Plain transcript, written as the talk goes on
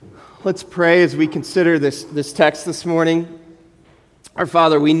Let's pray as we consider this text this morning. Our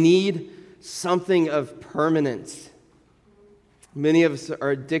Father, we need something of permanence. Many of us are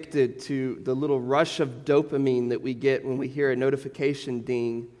addicted to the little rush of dopamine that we get when we hear a notification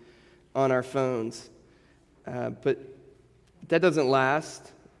ding on our phones. But that doesn't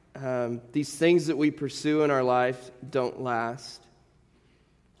last. These things that we pursue in our life don't last.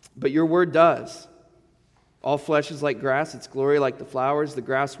 But your word does. All flesh is like grass, its glory like the flowers. The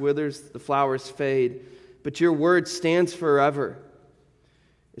grass withers, the flowers fade. But your word stands forever.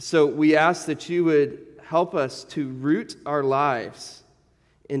 So we ask that you would help us to root our lives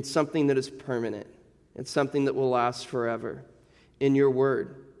in something that is permanent, and something that will last forever, in your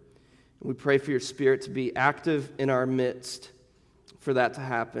word. We pray for your Spirit to be active in our midst for that to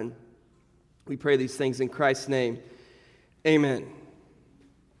happen. We pray these things in Christ's name. Amen.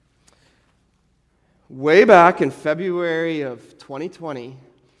 Way back in February of 2020,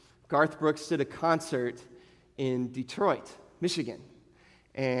 Garth Brooks did a concert in Detroit, Michigan.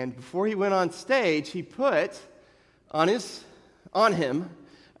 And before he went on stage, he put on him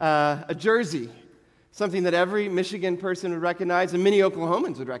a jersey, something that every Michigan person would recognize, and many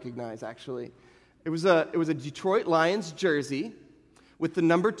Oklahomans would recognize, actually. It was a Detroit Lions jersey with the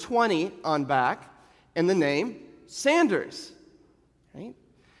number 20 on back and the name Sanders. Right?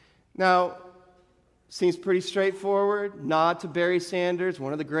 Now, seems pretty straightforward. Nod to Barry Sanders,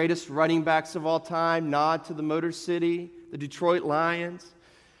 one of the greatest running backs of all time. Nod to the Motor City, the Detroit Lions.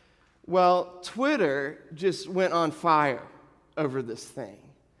 Well, Twitter just went on fire over this thing.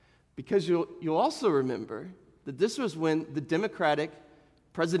 Because you'll also remember that this was when the Democratic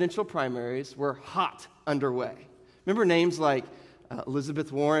presidential primaries were hot underway. Remember names like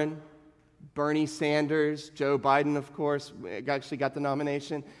Elizabeth Warren, Bernie Sanders, Joe Biden, of course, actually got the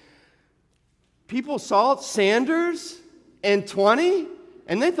nomination. People saw Sanders and 20,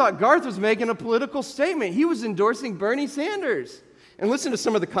 and they thought Garth was making a political statement. He was endorsing Bernie Sanders. And listen to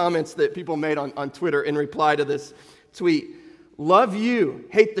some of the comments that people made on Twitter in reply to this tweet. Love you,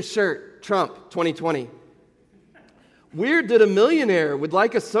 hate the shirt, Trump, 2020. Weird that a millionaire would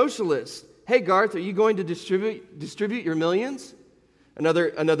like a socialist. Hey, Garth, are you going to distribute your millions?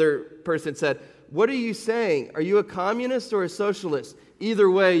 Another person said, what are you saying? Are you a communist or a socialist?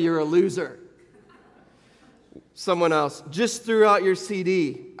 Either way, you're a loser. Someone else, just threw out your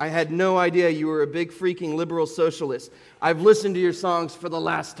CD. I had no idea you were a big freaking liberal socialist. I've listened to your songs for the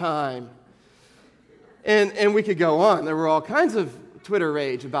last time. And we could go on. There were all kinds of Twitter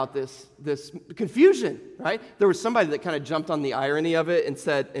rage about this confusion, right? There was somebody that kind of jumped on the irony of it and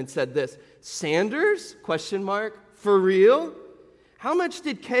said this, Sanders? ? For real? How much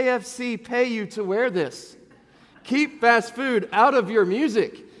did KFC pay you to wear this? Keep fast food out of your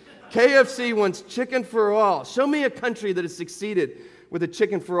music. KFC wants chicken for all. Show me a country that has succeeded with a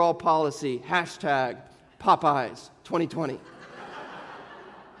chicken for all policy. Hashtag Popeyes 2020.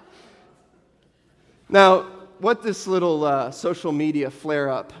 Now, what this little social media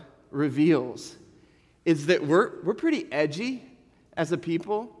flare-up reveals is that we're pretty edgy as a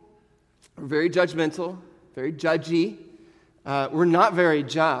people. We're very judgmental, very judgy. We're not very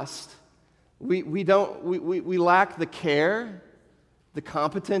just. We lack the care, the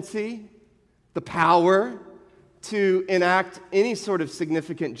competency, the power to enact any sort of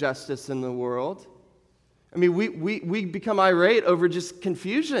significant justice in the world. I mean, we become irate over just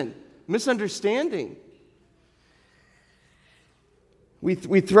confusion, misunderstanding.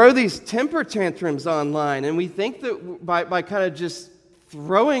 We throw these temper tantrums online, and we think that by kind of just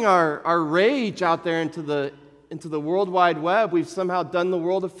throwing our rage out there into the World Wide Web, we've somehow done the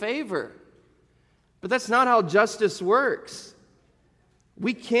world a favor. But that's not how justice works.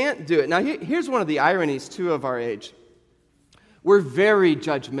 We can't do it. Now, here's one of the ironies, too, of our age. We're very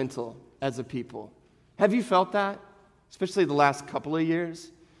judgmental as a people. Have you felt that? Especially the last couple of years?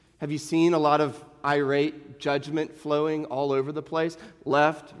 Have you seen a lot of irate judgment flowing all over the place?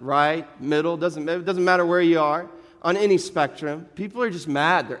 Left, right, middle, it doesn't matter where you are. On any spectrum, people are just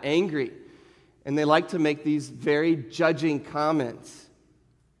mad. They're angry. And they like to make these very judging comments.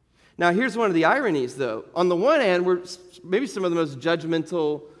 Now, here's one of the ironies, though. On the one hand, we're maybe some of the most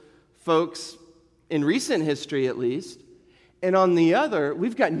judgmental folks in recent history, at least. And on the other,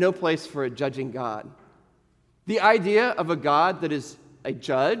 we've got no place for a judging God. The idea of a God that is a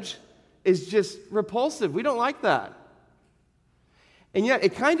judge is just repulsive. We don't like that. And yet,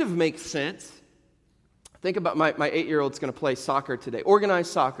 it kind of makes sense. Think about my 8-year-old's going to play soccer today,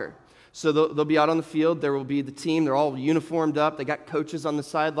 organized soccer. So they'll be out on the field. There will be the team. They're all uniformed up. They got coaches on the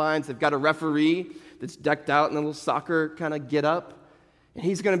sidelines. They've got a referee that's decked out in a little soccer kind of get-up. And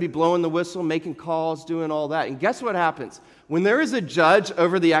he's going to be blowing the whistle, making calls, doing all that. And guess what happens? When there is a judge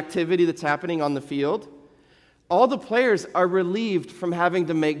over the activity that's happening on the field, all the players are relieved from having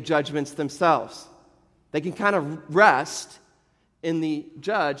to make judgments themselves. They can kind of rest in the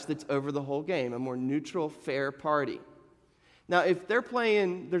judge that's over the whole game, a more neutral, fair party. Now, if they're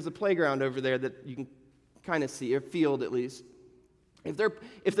playing, there's a playground over there that you can kind of see, a field at least.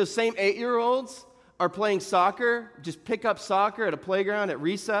 If the same 8-year-olds are playing soccer, just pick up soccer at a playground at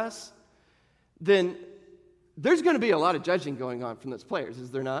recess, then there's going to be a lot of judging going on from those players,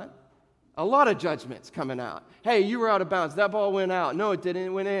 is there not? A lot of judgments coming out. Hey, you were out of bounds. That ball went out. No, it didn't. It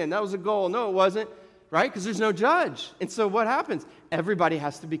went in. That was a goal. No, it wasn't. Right? Because there's no judge. And so what happens? Everybody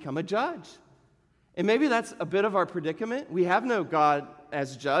has to become a judge. And maybe that's a bit of our predicament. We have no God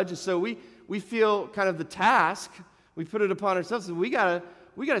as judge, and so we feel kind of the task, we put it upon ourselves, and we got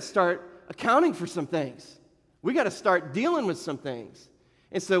to start accounting for some things. We got to start dealing with some things.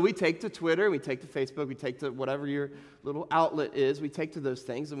 And so we take to Twitter, we take to Facebook, we take to whatever your little outlet is, we take to those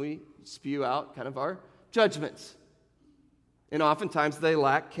things and we spew out kind of our judgments. And oftentimes they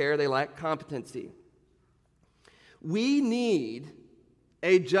lack care, they lack competency. We need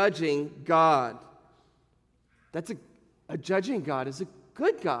a judging God. That's a judging God is a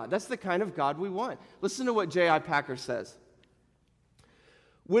good God. That's the kind of God we want. Listen to what J.I. Packer says.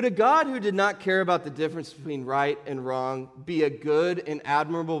 Would a God who did not care about the difference between right and wrong be a good and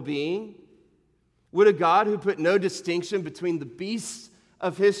admirable being? Would a God who put no distinction between the beasts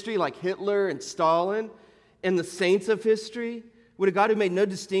of history like Hitler and Stalin and the saints of history, would a God who made no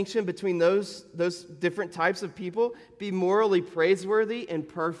distinction between those different types of people be morally praiseworthy and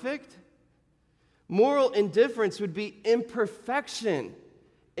perfect? Moral indifference would be imperfection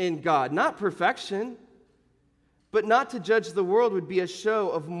in God, not perfection. But not to judge the world would be a show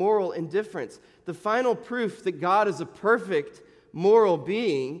of moral indifference. The final proof that God is a perfect moral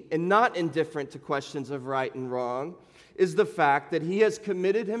being and not indifferent to questions of right and wrong is the fact that he has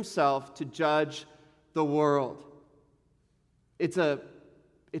committed himself to judge the world. It's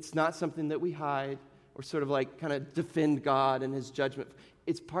not something that we hide or sort of like kind of defend God and his judgment.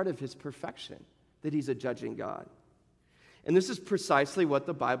 It's part of his perfection that he's a judging God. And this is precisely what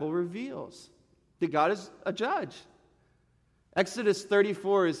the Bible reveals. That God is a judge. Exodus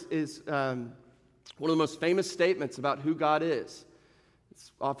 34 is one of the most famous statements about who God is.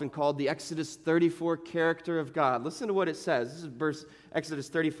 It's often called the Exodus 34 character of God. Listen to what it says. This is Exodus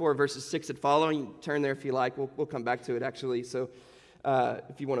 34, verses 6 and following. You can turn there if you like. We'll come back to it, actually, so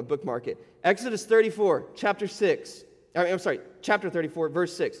if you want to bookmark it. Exodus 34, chapter 34,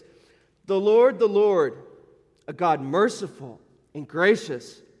 verse 6. The Lord, a God merciful and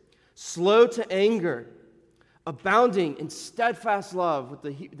gracious, slow to anger, abounding in steadfast love, with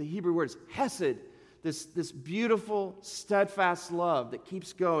the Hebrew word is hesed, this beautiful, steadfast love that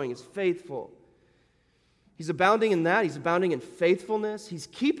keeps going, is faithful. He's abounding in that. He's abounding in faithfulness. He's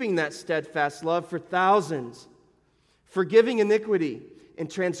keeping that steadfast love for thousands, forgiving iniquity and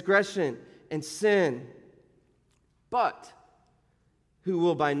transgression and sin, but who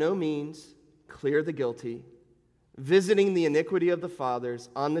will by no means clear the guilty, visiting the iniquity of the fathers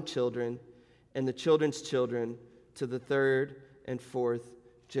on the children and the children's children to the third and fourth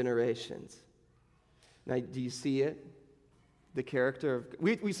generations. Now, do you see it? The character of...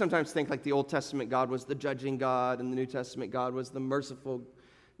 We sometimes think like the Old Testament God was the judging God and the New Testament God was the merciful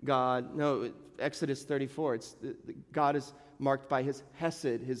God. No, Exodus 34, God is marked by his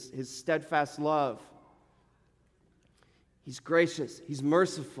hesed, his steadfast love. He's gracious, he's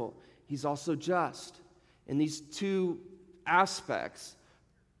merciful, he's also just. And these two aspects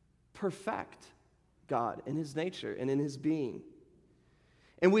perfect God in his nature and in his being.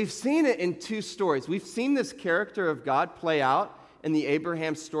 And we've seen it in two stories. We've seen this character of God play out in the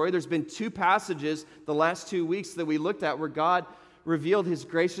Abraham story. There's been two passages the last 2 weeks that we looked at where God revealed his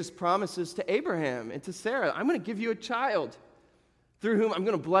gracious promises to Abraham and to Sarah. I'm going to give you a child through whom I'm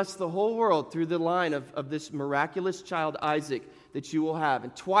going to bless the whole world through the line of this miraculous child, Isaac, that you will have.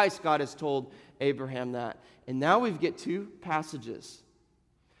 And twice God has told Abraham that. And now we get two passages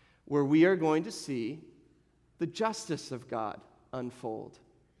where we are going to see the justice of God unfold.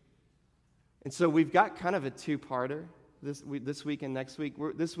 And so we've got kind of a two-parter this week and next week.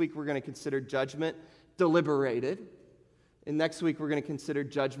 This week we're going to consider judgment deliberated. And next week we're going to consider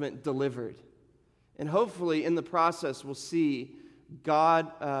judgment delivered. And hopefully in the process we'll see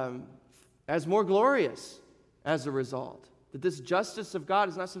God as more glorious as a result. That this justice of God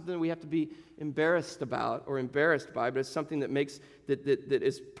is not something that we have to be embarrassed about or embarrassed by, but it's something that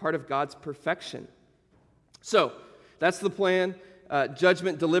is part of God's perfection. So, that's the plan.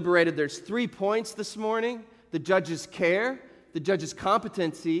 Judgment deliberated. There's 3 points this morning. The judge's care, the judge's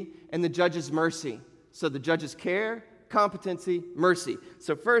competency, and the judge's mercy. So the judge's care, competency, mercy.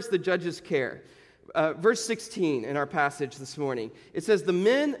 So first, the judge's care. Verse 16 in our passage this morning. It says, the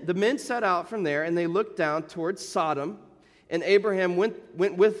men set out from there, and they looked down towards Sodom, and Abraham went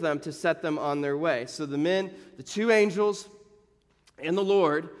with them to set them on their way. So the men, the two angels, and the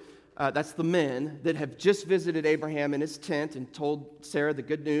Lord, that's the men that have just visited Abraham in his tent and told Sarah the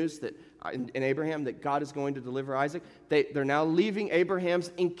good news that and Abraham that God is going to deliver Isaac. They're now leaving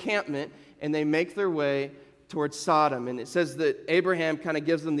Abraham's encampment, and they make their way towards Sodom. And it says that Abraham kind of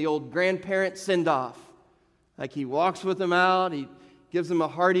gives them the old grandparent send-off. Like he walks with them out, he gives them a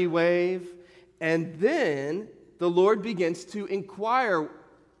hearty wave, and then the Lord begins to inquire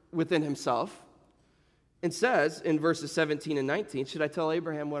within himself and says in verses 17 and 19, should I tell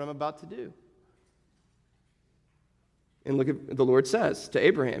Abraham what I'm about to do? And look at the Lord says to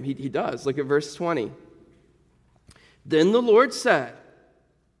Abraham, he does. Look at verse 20. Then the Lord said,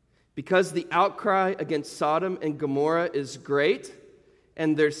 because the outcry against Sodom and Gomorrah is great,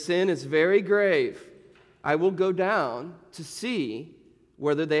 and their sin is very grave, I will go down to see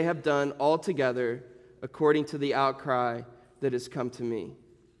whether they have done altogether according to the outcry that has come to me.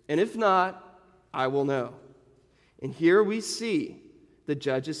 And if not, I will know. And here we see the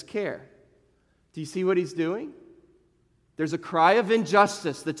judge's care. Do you see what he's doing? There's a cry of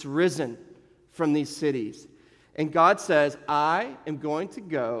injustice that's risen from these cities. And God says, I am going to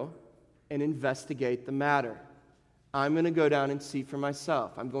go and investigate the matter. I'm going to go down and see for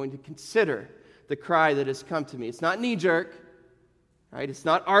myself. I'm going to consider the cry that has come to me. It's not knee-jerk, right? It's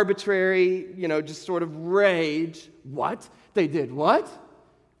not arbitrary, just sort of rage. What? They did what?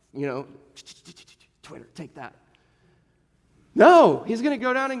 Twitter, take that. No, he's going to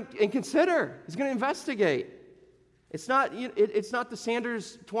go down and consider. He's going to investigate. It's not the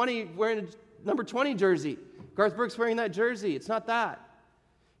Sanders 20 wearing a number 20 jersey. Garth Brooks wearing that jersey. It's not that.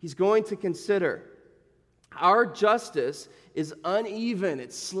 He's going to consider. Our justice is uneven,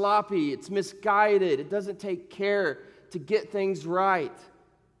 it's sloppy, it's misguided, it doesn't take care to get things right.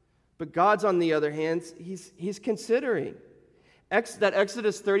 But God's, on the other hand, he's considering. That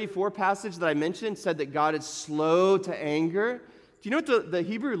Exodus 34 passage that I mentioned said that God is slow to anger. Do you know what the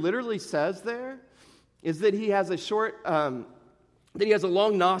Hebrew literally says there? Is that he has a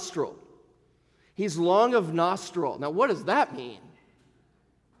long nostril. He's long of nostril. Now, what does that mean?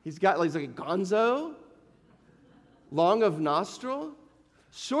 He's like a gonzo, long of nostril,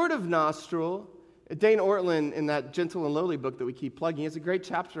 short of nostril. Dane Ortland, in that Gentle and Lowly book that we keep plugging, has a great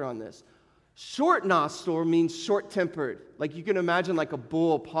chapter on this. Short nostril means short-tempered. Like you can imagine like a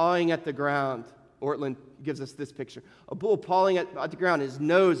bull pawing at the ground. Ortland gives us this picture. A bull pawing at the ground. His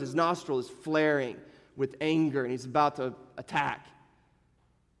nose, his nostril is flaring with anger, and he's about to attack.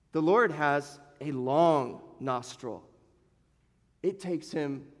 The Lord has a long nostril. It takes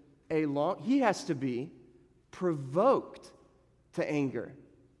him he has to be provoked to anger.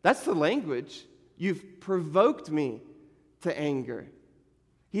 That's the language. You've provoked me to anger.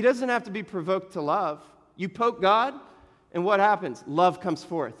 He doesn't have to be provoked to love. You poke God, and what happens? Love comes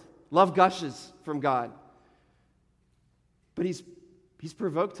forth. Love gushes from God. But he's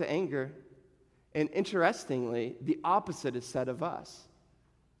provoked to anger. And interestingly, the opposite is said of us.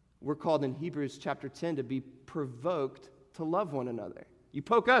 We're called in Hebrews chapter 10 to be provoked to love one another. You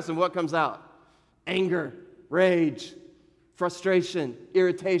poke us, and what comes out? Anger, rage, frustration,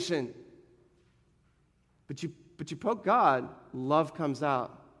 irritation. But you poke God, love comes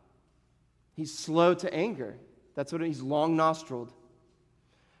out. He's slow to anger. That's what he's long-nostriled.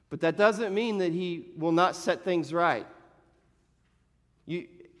 But that doesn't mean that he will not set things right.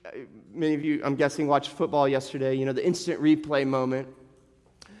 Many of you, I'm guessing, watched football yesterday. The instant replay moment.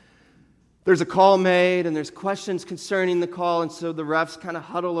 There's a call made, and there's questions concerning the call, and so the refs kind of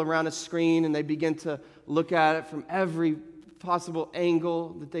huddle around a screen, and they begin to look at it from every possible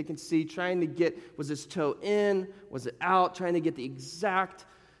angle that they can see, trying to get, was his toe in, was it out, trying to get the exact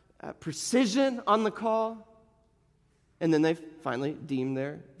precision on the call, and then they finally deem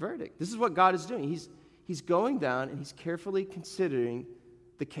their verdict. This is what God is doing. He's going down, and he's carefully considering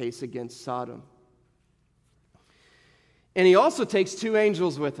the case against Sodom. And he also takes two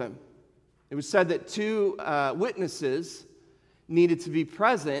angels with him. It was said that two witnesses needed to be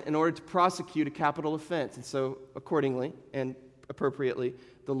present in order to prosecute a capital offense. And so, accordingly and appropriately,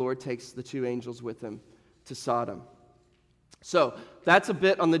 the Lord takes the two angels with him to Sodom. So, that's a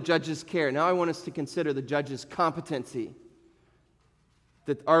bit on the judge's care. Now I want us to consider the judge's competency.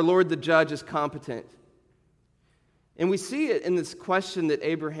 That our Lord the judge is competent. And we see it in this question that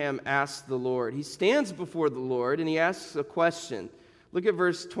Abraham asked the Lord. He stands before the Lord and he asks a question. Look at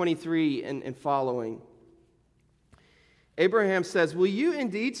verse 23 and following. Abraham says, will you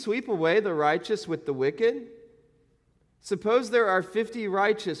indeed sweep away the righteous with the wicked? Suppose there are 50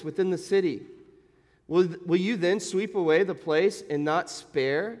 righteous within the city. Will you then sweep away the place and not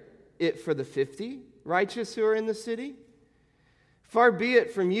spare it for the 50 righteous who are in the city? Far be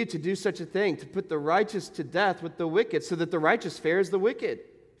it from you to do such a thing, to put the righteous to death with the wicked, so that the righteous fares the wicked.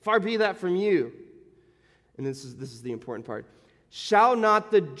 Far be that from you. And this is the important part. Shall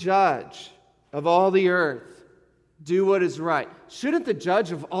not the judge of all the earth do what is right? Shouldn't the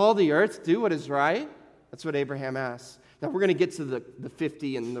judge of all the earth do what is right? That's what Abraham asks. Now, we're going to get to the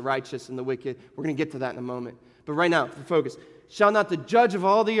 50 and the righteous and the wicked. We're going to get to that in a moment. But right now, for focus, shall not the judge of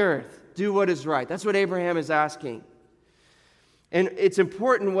all the earth do what is right? That's what Abraham is asking. And it's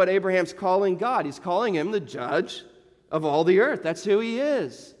important what Abraham's calling God. He's calling him the judge of all the earth. That's who he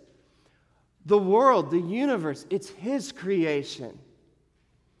is. The world, the universe, it's his creation.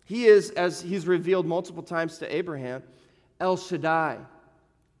 He is, as he's revealed multiple times to Abraham, El Shaddai,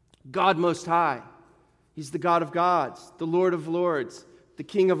 God Most High. He's the God of gods, the Lord of lords, the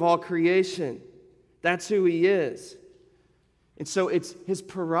King of all creation. That's who he is. And so it's his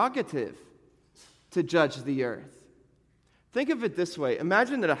prerogative to judge the earth. Think of it this way.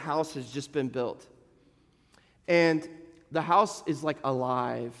 Imagine that a house has just been built. And the house is like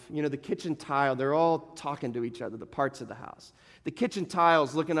alive. You know, the kitchen tile, they're all talking to each other, the parts of the house. The kitchen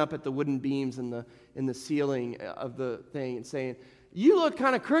tile's looking up at the wooden beams in the ceiling of the thing and saying, you look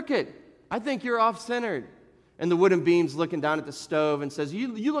kind of crooked. I think you're off-centered. And the wooden beam's looking down at the stove and says,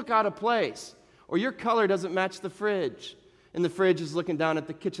 you look out of place. Or your color doesn't match the fridge. And the fridge is looking down at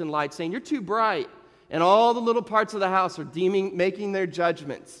the kitchen light saying, you're too bright. And all the little parts of the house are making their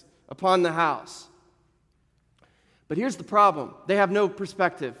judgments upon the house. But here's the problem. They have no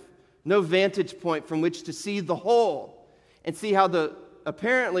perspective, no vantage point from which to see the whole and see how the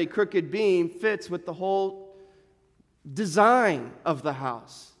apparently crooked beam fits with the whole design of the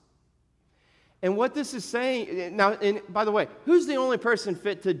house. And what this is saying, now, and by the way, who's the only person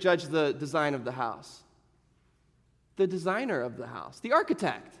fit to judge the design of the house? The designer of the house, the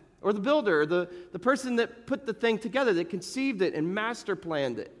architect, or the builder, or the person that put the thing together, that conceived it and master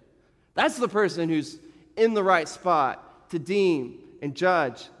planned it. That's the person who's in the right spot to deem and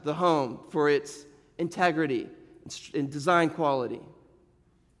judge the home for its integrity and design quality.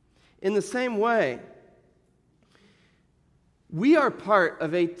 In the same way, we are part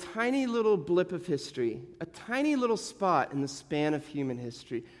of a tiny little blip of history, a tiny little spot in the span of human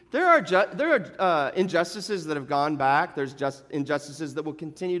history. There are injustices that have gone back. There's just injustices that will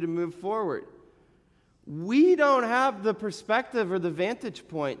continue to move forward. We don't have the perspective or the vantage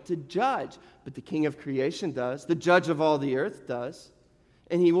point to judge, but the King of creation does. The judge of all the earth does,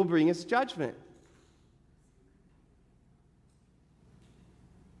 and he will bring his judgment.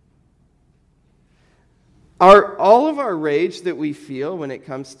 All of our rage that we feel when it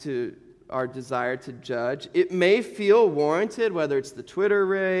comes to our desire to judge, it may feel warranted, whether it's the Twitter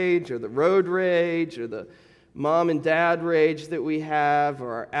rage or the road rage or the mom and dad rage that we have,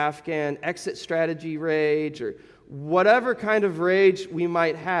 or our Afghan exit strategy rage, or whatever kind of rage we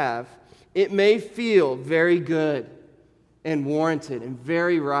might have. It may feel very good and warranted and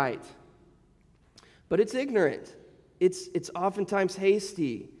very right. But it's ignorant. It's oftentimes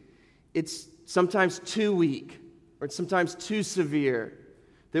hasty. It's sometimes too weak, or it's sometimes too severe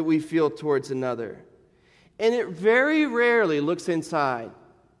that we feel towards another. And it very rarely looks inside.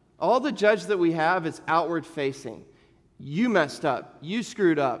 All the judge that we have is outward facing. You messed up. You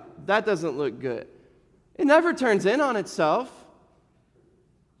screwed up. That doesn't look good. It never turns in on itself.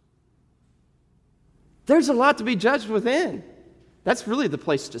 There's a lot to be judged within. That's really the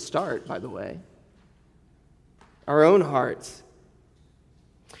place to start, by the way. Our own hearts.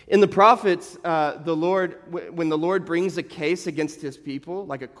 In the prophets, when the Lord brings a case against his people,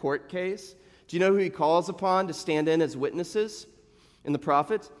 like a court case, do you know who he calls upon to stand in as witnesses in the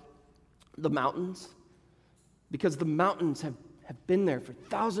prophets? The mountains. Because the mountains have been there for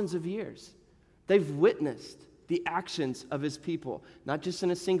thousands of years. They've witnessed the actions of his people, not just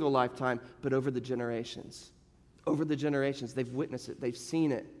in a single lifetime, but over the generations. Over the generations, they've witnessed it, they've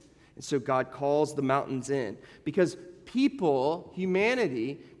seen it. And so God calls the mountains in. Because people,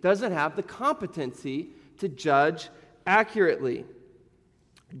 humanity, doesn't have the competency to judge accurately.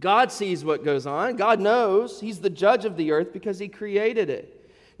 God sees what goes on. God knows. He's the judge of the earth because he created it.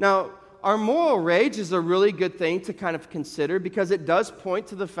 Now, our moral rage is a really good thing to kind of consider because it does point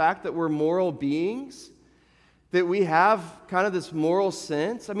to the fact that we're moral beings, that we have kind of this moral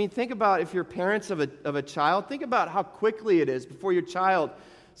sense. I mean, think about if you're parents of a child, think about how quickly it is before your child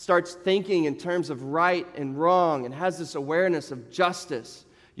starts thinking in terms of right and wrong and has this awareness of justice.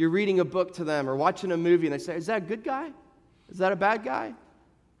 You're reading a book to them or watching a movie and they say, is that a good guy? Is that a bad guy?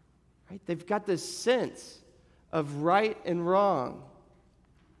 Right? They've got this sense of right and wrong.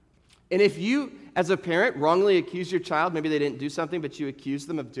 And if you, as a parent, wrongly accuse your child, maybe they didn't do something, but you accuse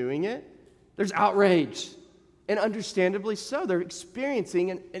them of doing it, there's outrage. And understandably so. They're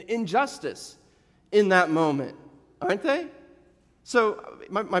experiencing an injustice in that moment, aren't they? So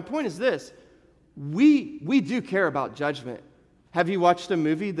my point is this. We do care about judgment. Have you watched a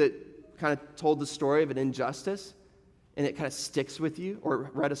movie that kind of told the story of an injustice and it kind of sticks with you,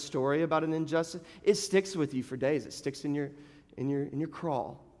 or read a story about an injustice? It sticks with you for days. It sticks in your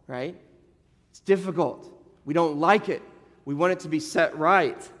crawl, right? It's difficult. We don't like it. We want it to be set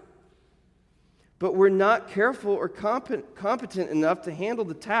right. But we're not careful or competent enough to handle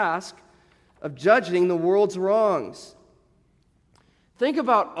the task of judging the world's wrongs. Think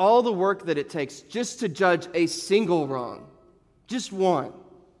about all the work that it takes just to judge a single wrong. Just one.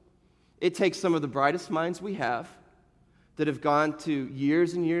 It takes some of the brightest minds we have that have gone to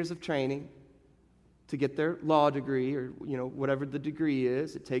years and years of training to get their law degree, or whatever the degree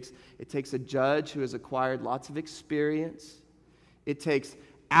is. It takes a judge who has acquired lots of experience. It takes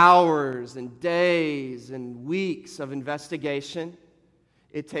hours and days and weeks of investigation.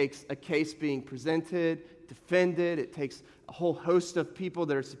 It takes a case being presented, defended. It takes a whole host of people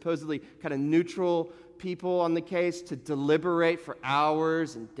that are supposedly kind of neutral people on the case to deliberate for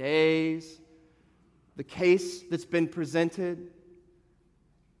hours and days. The case that's been presented.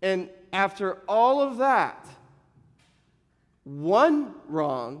 And after all of that, one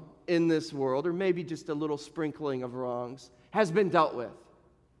wrong in this world, or maybe just a little sprinkling of wrongs, has been dealt with.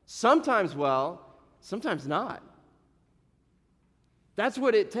 Sometimes well, sometimes not. That's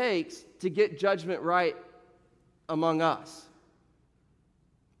what it takes to get judgment right among us.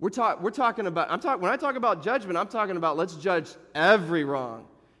 When I talk about judgment, I'm talking about let's judge every wrong,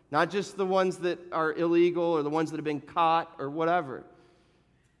 not just the ones that are illegal or the ones that have been caught or whatever.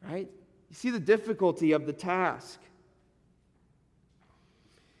 Right? You see the difficulty of the task.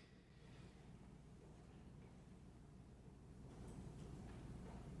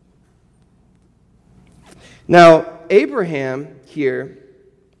 Now, Abraham here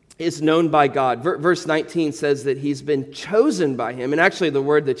is known by God. Verse 19 says that he's been chosen by him. And actually the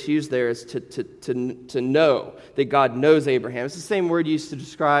word that's used there is to know, that God knows Abraham. It's the same word used to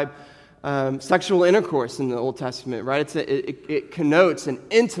describe sexual intercourse in the Old Testament, right? It connotes an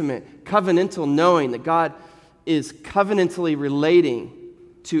intimate, covenantal knowing that God is covenantally relating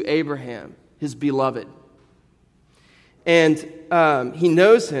to Abraham, his beloved. And he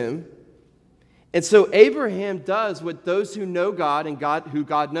knows him. And so Abraham does what those who know God and who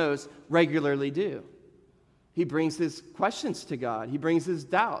God knows regularly do. He brings his questions to God. He brings his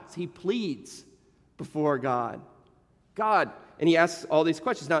doubts. He pleads before God. And he asks all these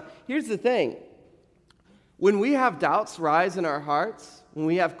questions. Now, here's the thing. When we have doubts rise in our hearts, when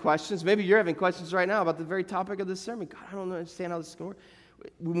we have questions, maybe you're having questions right now about the very topic of this sermon. God, I don't understand how this is going to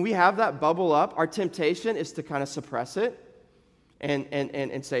work. When we have that bubble up, our temptation is to kind of suppress it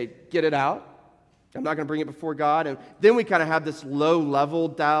and say, get it out. I'm not going to bring it before God. And then we kind of have this low-level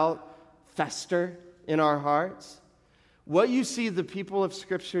doubt fester in our hearts. What you see the people of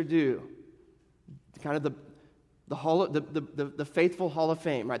Scripture do, kind of the faithful Hall of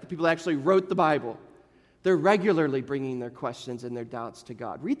Fame, right? The people that actually wrote the Bible, they're regularly bringing their questions and their doubts to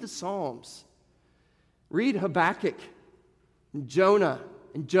God. Read the Psalms. Read Habakkuk, and Jonah,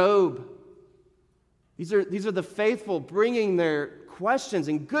 and Job. These are the faithful bringing their questions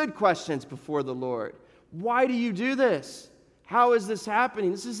and good questions before the Lord. Why do you do this? How is this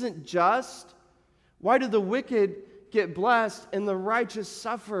happening? This isn't just. Why do the wicked get blessed and the righteous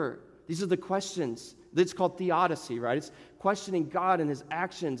suffer? These are the questions. It's called theodicy, right? It's questioning God and his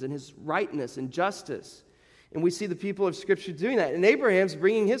actions and his rightness and justice. And we see the people of Scripture doing that. And Abraham's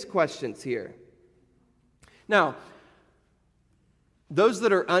bringing his questions here. Now, those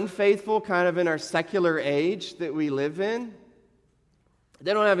that are unfaithful kind of in our secular age that we live in,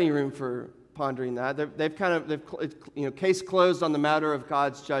 they don't have any room for pondering that. They've case closed on the matter of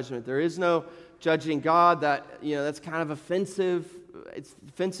God's judgment. There is no judging God. That's kind of offensive. It's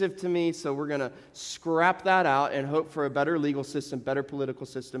offensive to me, so we're going to scrap that out and hope for a better legal system, better political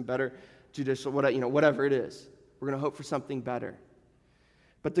system, better judicial, whatever it is. We're going to hope for something better.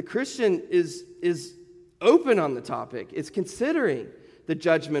 But the Christian is open on the topic. It's considering the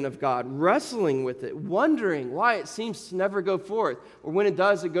judgment of God, wrestling with it, wondering why it seems to never go forth, or when it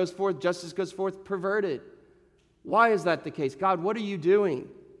does, it goes forth, justice goes forth, perverted. Why is that the case? God, what are you doing?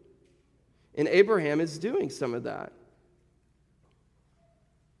 And Abraham is doing some of that.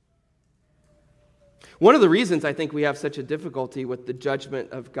 One of the reasons I think we have such a difficulty with the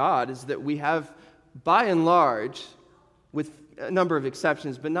judgment of God is that we have, by and large, with a number of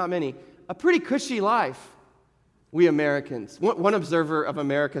exceptions, but not many, a pretty cushy life, we Americans. One observer of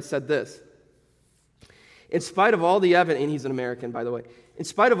America said this: in spite of all the evidence, and he's an American, by the way, in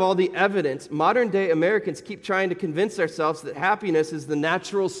spite of all the evidence, modern-day Americans keep trying to convince ourselves that happiness is the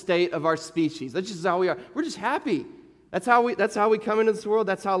natural state of our species. That's just how we are. We're just happy. That's how we come into this world.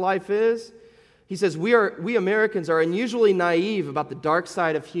 That's how life is. He says, we Americans are unusually naive about the dark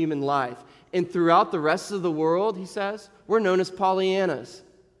side of human life. And throughout the rest of the world, he says, we're known as Pollyannas.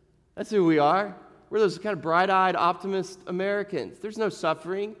 That's who we are. We're those kind of bright-eyed, optimist Americans. There's no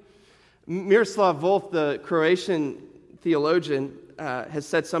suffering. Miroslav Volf, the Croatian theologian, has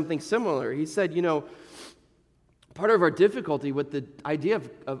said something similar. He said, part of our difficulty with the idea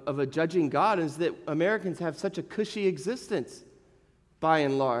of a judging God is that Americans have such a cushy existence, by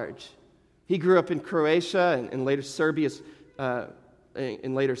and large. He grew up in Croatia and later Serbia,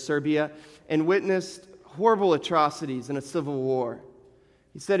 and witnessed horrible atrocities in a civil war.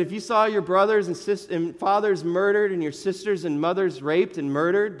 He said, if you saw your brothers and fathers murdered and your sisters and mothers raped and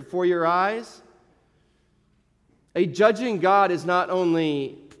murdered before your eyes, a judging God is not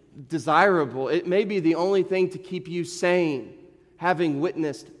only desirable, it may be the only thing to keep you sane, having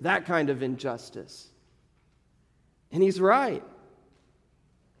witnessed that kind of injustice. And he's right.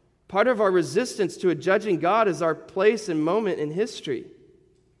 Part of our resistance to a judging God is our place and moment in history.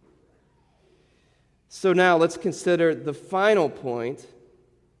 So now let's consider the final point.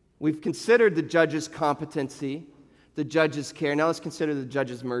 We've considered the judge's competency, the judge's care. Now let's consider the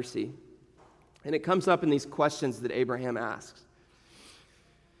judge's mercy. And it comes up in these questions that Abraham asks.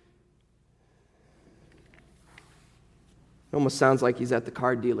 It almost sounds like he's at the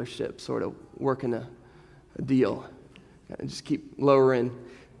car dealership, sort of working a deal. And just keep lowering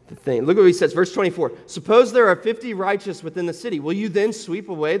the thing. Look what he says, verse 24. Suppose there are 50 righteous within the city. Will you then sweep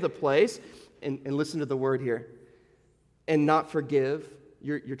away the place? And listen to the word here. And not forgive.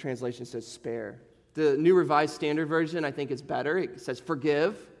 Your translation says spare. The New Revised Standard Version, I think, is better. It says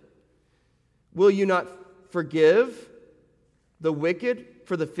forgive. Will you not forgive the wicked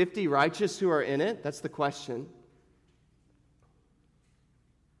for the 50 righteous who are in it? That's the question.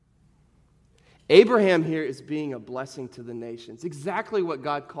 Abraham here is being a blessing to the nations, exactly what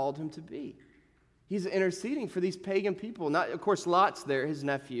God called him to be. He's interceding for these pagan people. Not, of course, Lot's there, his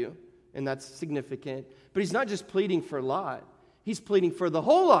nephew, and that's significant. But he's not just pleading for Lot. He's pleading for the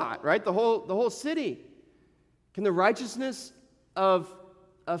whole lot, right? The whole city. Can the righteousness of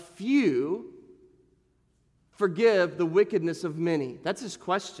a few forgive the wickedness of many? That's his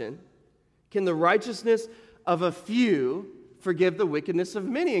question. Can the righteousness of a few forgive the wickedness of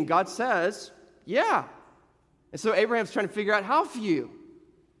many? And God says, yeah. And so Abraham's trying to figure out how few.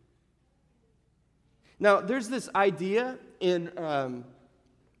 Now, there's this idea in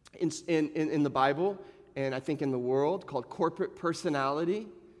the Bible, and I think in the world, called corporate personality.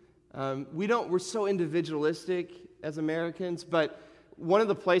 We're so individualistic as Americans, but one of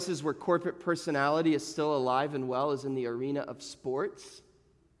the places where corporate personality is still alive and well is in the arena of sports.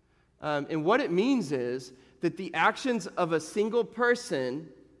 And what it means is that the actions of a single person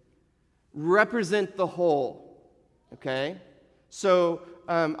represent the whole, okay? So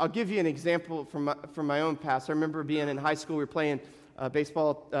I'll give you an example from my own past. I remember being in high school, we were playing a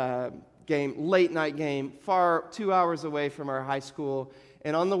baseball game, late night game, 2 hours away from our high school,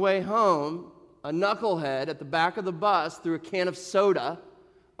 and on the way home, a knucklehead at the back of the bus threw a can of soda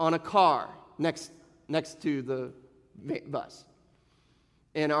on a car next to the bus.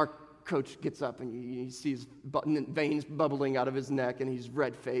 And our coach gets up and he sees veins bubbling out of his neck, and he's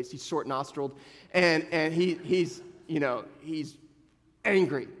red-faced, he's short-nostriled, and he's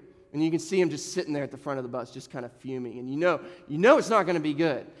angry. And you can see him just sitting there at the front of the bus, just kind of fuming. And you know it's not going to be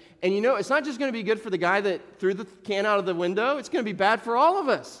good. And it's not just going to be good for the guy that threw the can out of the window. It's going to be bad for all of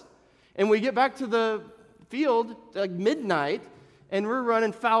us. And we get back to the field like midnight, and we're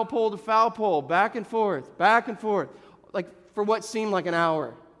running foul pole to foul pole, back and forth, like for what seemed like an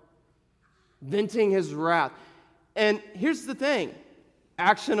hour, venting his wrath. And here's the thing.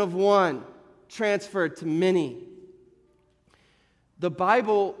 Action of one transferred to many. The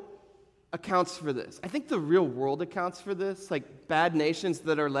Bible accounts for this. I think the real world accounts for this. Like bad nations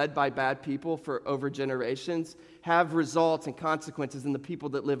that are led by bad people for over generations have results and consequences in the people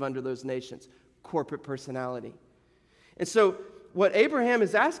that live under those nations. Corporate personality. And so what Abraham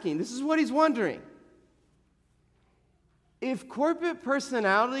is asking, this is what he's wondering. If corporate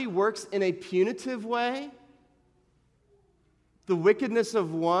personality works in a punitive way, the wickedness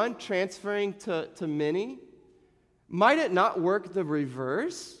of one transferring to many, might it not work the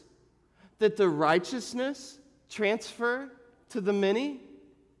reverse? That the righteousness transfer to the many?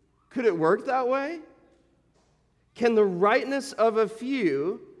 Could it work that way? can the rightness of a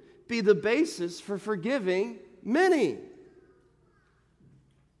few be the basis for forgiving many?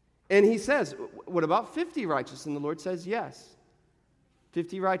 And he says, what about 50 righteous? And the Lord says, yes.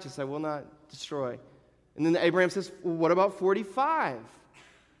 50 righteous I will not destroy. And then Abraham says, well, what about 45?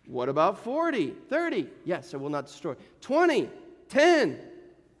 What about 40? 30? Yes, I will not destroy. 20? 10?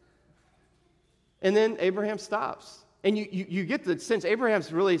 And then Abraham stops. And you get the sense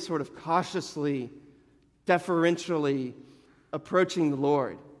Abraham's really sort of cautiously, deferentially approaching the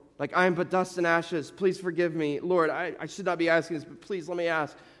Lord. Like, I am but dust and ashes. Please forgive me. Lord, I should not be asking this, but please let me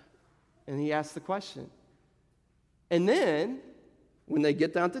ask. And he asks the question. And then, when they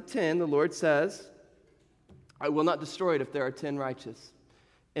get down to 10, the Lord says, I will not destroy it if there are 10 righteous.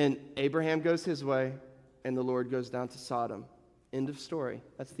 And Abraham goes his way, and the Lord goes down to Sodom. End of story.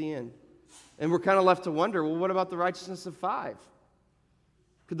 That's the end. And we're kind of left to wonder, well, what about the righteousness of 5?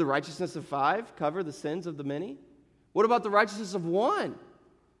 Could the righteousness of 5 cover the sins of the many? What about the righteousness of 1?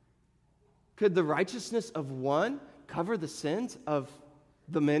 Could the righteousness of 1 cover the sins of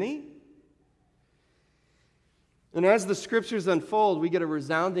the many? And as the scriptures unfold, we get a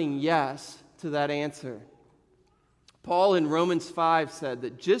resounding yes to that answer. Paul in Romans 5 said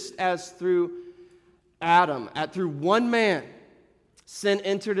that just as through Adam, through one man, sin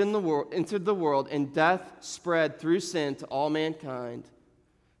entered the world, and death spread through sin to all mankind,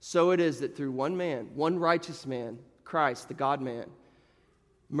 so it is that through one man, one righteous man, Christ, the God-man,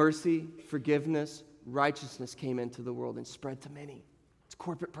 mercy, forgiveness, righteousness came into the world and spread to many. It's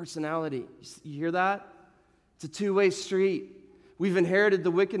corporate personality. You hear that? It's a two-way street. We've inherited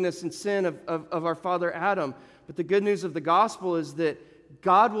the wickedness and sin of our father Adam, but the good news of the gospel is that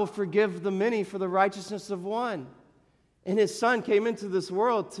God will forgive the many for the righteousness of one. And his son came into this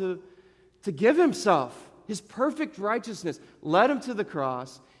world to give himself, his perfect righteousness, led him to the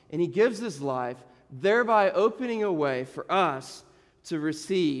cross, and he gives his life, thereby opening a way for us to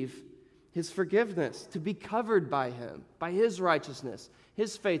receive his forgiveness, to be covered by him, by his righteousness,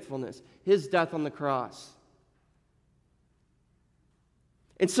 his faithfulness, his death on the cross.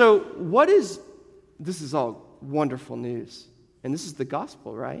 And so this is all wonderful news. And this is the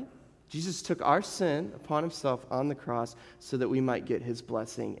gospel, right? Jesus took our sin upon himself on the cross so that we might get his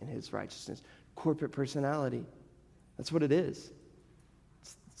blessing and his righteousness. Corporate personality. That's what it is.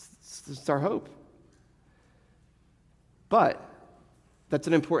 It's our hope. But that's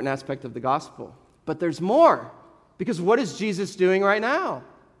an important aspect of the gospel. But there's more. Because what is Jesus doing right now?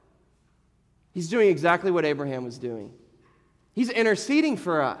 He's doing exactly what Abraham was doing. He's interceding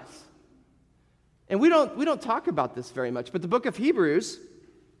for us. And we don't talk about this very much, but the book of Hebrews,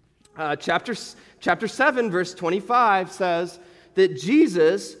 chapter 7, verse 25 says that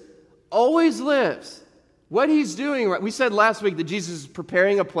Jesus always lives. What he's doing, we said last week that Jesus is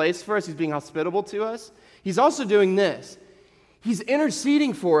preparing a place for us. He's being hospitable to us. He's also doing this. He's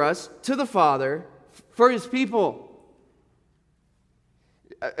interceding for us to the Father for his people.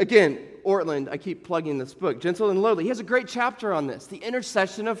 Again, Ortland, I keep plugging this book, Gentle and Lowly. He has a great chapter on this, the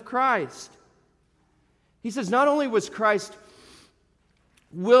intercession of Christ. He says not only was Christ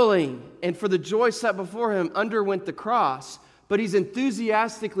willing and for the joy set before him underwent the cross, but he's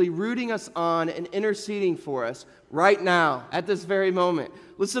enthusiastically rooting us on and interceding for us right now, at this very moment.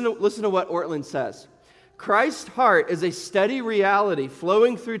 Listen to what Ortland says. Christ's heart is a steady reality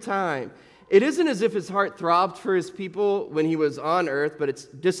flowing through time. It isn't as if his heart throbbed for his people when he was on earth, but it's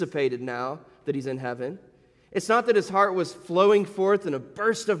dissipated now that he's in heaven. It's not that his heart was flowing forth in a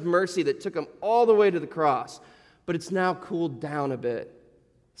burst of mercy that took him all the way to the cross, but it's now cooled down a bit,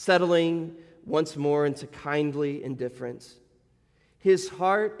 settling once more into kindly indifference. His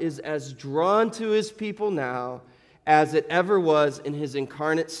heart is as drawn to his people now as it ever was in his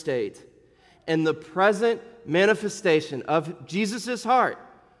incarnate state. And the present manifestation of Jesus' heart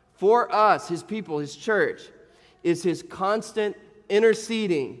for us, his people, his church, is his constant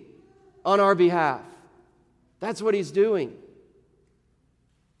interceding on our behalf. That's what he's doing.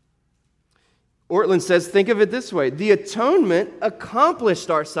 Ortland says, think of it this way. The atonement accomplished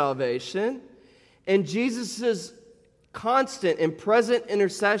our salvation, and Jesus' constant and present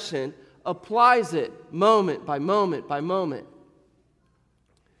intercession applies it moment by moment by moment.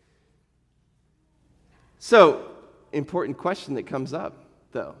 So, important question that comes up,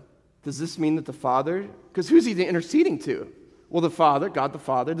 though. Does this mean that the Father, because who's he interceding to? Well, the Father, God the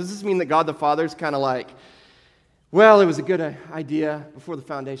Father. Does this mean that God the Father is kind of like, well, it was a good idea before the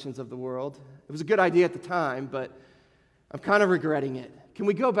foundations of the world. It was a good idea at the time, but I'm kind of regretting it. Can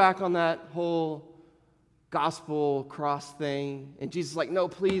we go back on that whole gospel cross thing? And Jesus is like, no,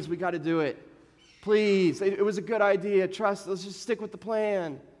 please, we got to do it. Please, it was a good idea. Trust, let's just stick with the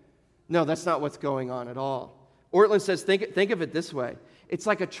plan. No, that's not what's going on at all. Ortlund says, think of it this way. It's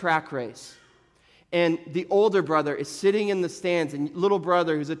like a track race. And the older brother is sitting in the stands, and little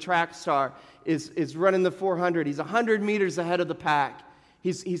brother, who's a track star, is running the 400. He's 100 meters ahead of the pack.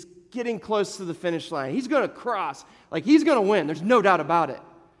 He's getting close to the finish line. He's going to cross. Like, he's going to win. There's no doubt about it.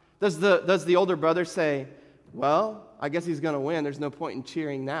 Does the older brother say, well, I guess he's going to win. There's no point in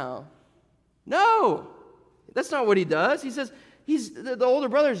cheering now? No. That's not what he does. He says, the older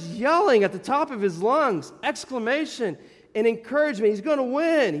brother's yelling at the top of his lungs, exclamation and encouragement. He's going to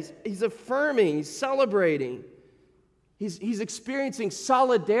win. He's affirming. He's celebrating. He's experiencing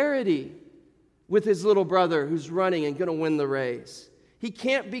solidarity with his little brother who's running and going to win the race. He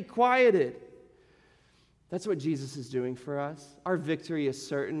can't be quieted. That's what Jesus is doing for us. Our victory is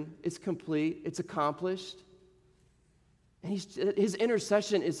certain. It's complete. It's accomplished. And his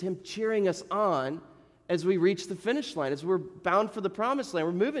intercession is him cheering us on as we reach the finish line, as we're bound for the promised land.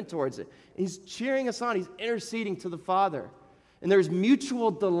 We're moving towards it. He's cheering us on. He's interceding to the Father. And there's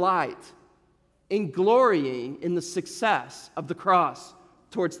mutual delight in glorying in the success of the cross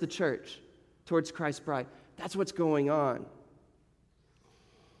towards the church, towards Christ's bride. That's what's going on.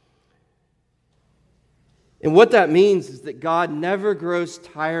 And what that means is that God never grows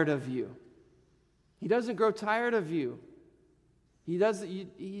tired of you. He doesn't grow tired of you.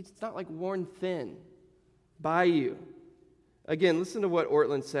 He's not like worn thin by you. Again, listen to what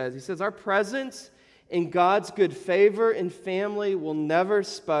Ortlund says. He says, our presence in God's good favor and family will never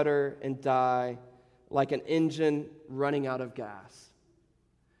sputter and die like an engine running out of gas.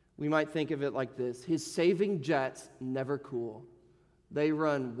 We might think of it like this. His saving jets never cool. They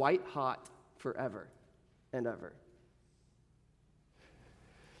run white hot forever and ever.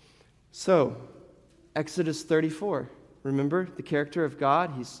 So, Exodus 34. Remember the character of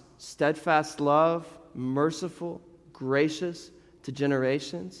God? He's steadfast love, merciful, gracious to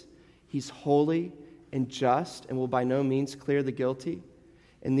generations. He's holy and just and will by no means clear the guilty.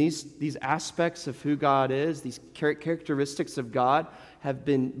 And these aspects of who God is, these characteristics of God, have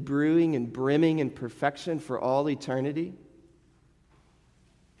been brewing and brimming in perfection for all eternity.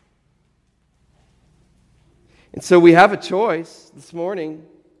 And so we have a choice this morning.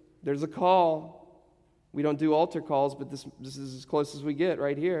 There's a call. We don't do altar calls, but this is as close as we get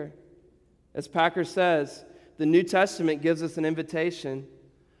right here. As Packer says, the New Testament gives us an invitation.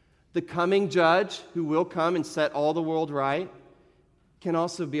 The coming judge, who will come and set all the world right, can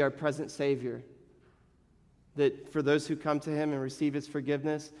also be our present Savior. That for those who come to him and receive his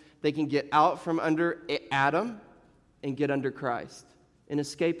forgiveness, they can get out from under Adam and get under Christ and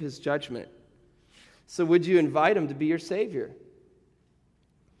escape his judgment. So would you invite him to be your Savior?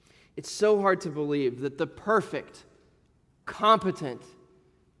 It's so hard to believe that the perfect, competent,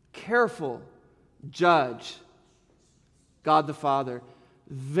 careful judge, God the Father,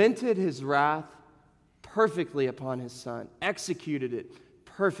 vented his wrath perfectly upon his Son, executed it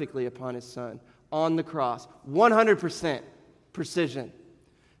perfectly upon his Son on the cross, 100% precision,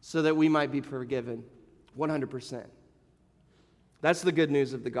 so that we might be forgiven, 100%. That's the good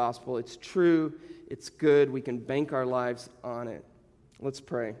news of the gospel. It's true, it's good, we can bank our lives on it. Let's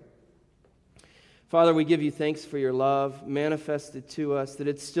pray. Father, we give you thanks for your love manifested to us, that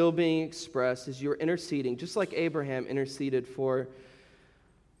it's still being expressed as you're interceding, just like Abraham interceded for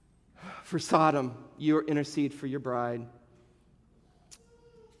Sodom. You intercede for your bride,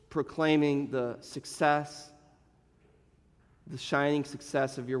 proclaiming the success, the shining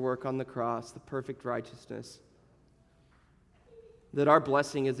success of your work on the cross, the perfect righteousness, that our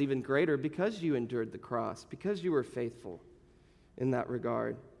blessing is even greater because you endured the cross, because you were faithful in that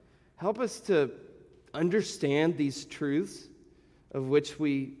regard. Help us to understand these truths of which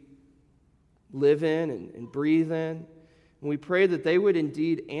we live in and breathe in. And we pray that they would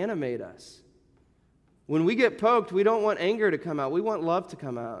indeed animate us. When we get poked, we don't want anger to come out. We want love to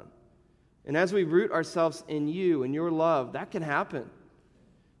come out. And as we root ourselves in you and your love, that can happen.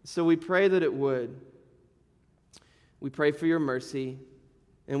 So we pray that it would. We pray for your mercy,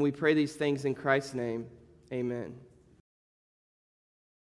 and we pray these things in Christ's name. Amen.